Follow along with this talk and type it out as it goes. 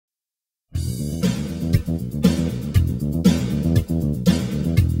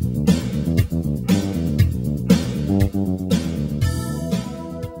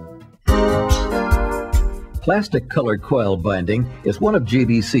Plastic colored coil binding is one of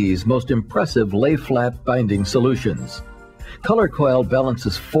GBC's most impressive lay-flat binding solutions. Color Coil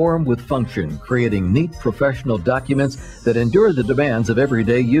balances form with function, creating neat professional documents that endure the demands of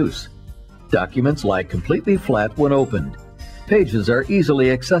everyday use. Documents lie completely flat when opened. Pages are easily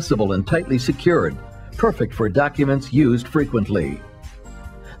accessible and tightly secured, perfect for documents used frequently.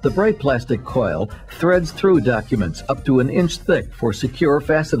 The bright plastic coil threads through documents up to an inch thick for secure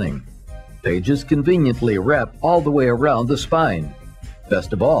fastening. Pages conveniently wrap all the way around the spine.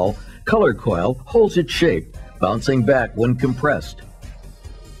 Best of all, Color Coil holds its shape, bouncing back when compressed.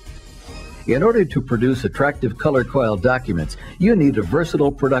 In order to produce attractive Color Coil documents, you need a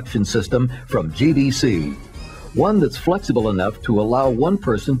versatile production system from GBC. One that's flexible enough to allow one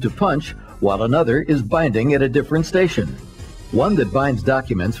person to punch while another is binding at a different station. One that binds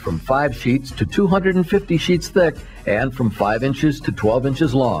documents from 5 sheets to 250 sheets thick and from 5 inches to 12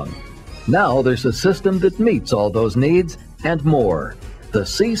 inches long. Now there's a system that meets all those needs and more. The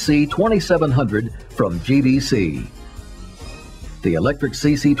CC2700 from GBC. The electric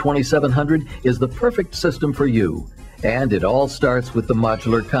CC2700 is the perfect system for you, and it all starts with the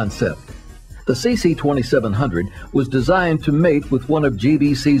modular concept. The CC2700 was designed to mate with one of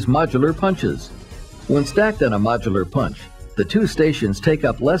GBC's modular punches. When stacked on a modular punch, the 2 stations take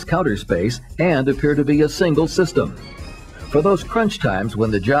up less counter space and appear to be a single system. For those crunch times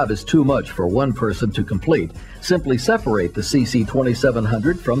when the job is too much for one person to complete, simply separate the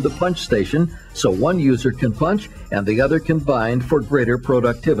CC2700 from the punch station so one user can punch and the other can bind for greater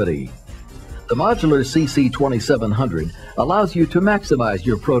productivity. The modular CC2700 allows you to maximize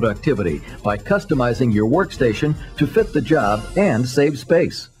your productivity by customizing your workstation to fit the job and save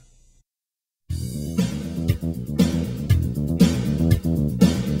space.